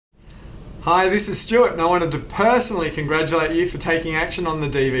Hi, this is Stuart and I wanted to personally congratulate you for taking action on the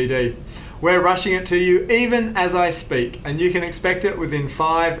DVD. We're rushing it to you even as I speak, and you can expect it within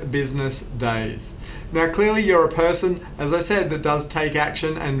 5 business days. Now clearly you're a person, as I said, that does take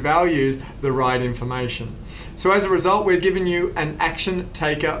action and values the right information. So as a result, we're giving you an action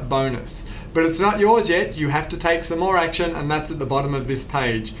taker bonus. But it's not yours yet, you have to take some more action, and that's at the bottom of this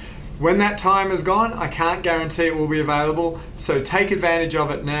page. When that time is gone, I can't guarantee it will be available, so take advantage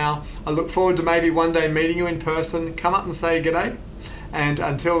of it now. I look forward to maybe one day meeting you in person. Come up and say g'day. And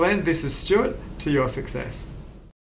until then, this is Stuart, to your success.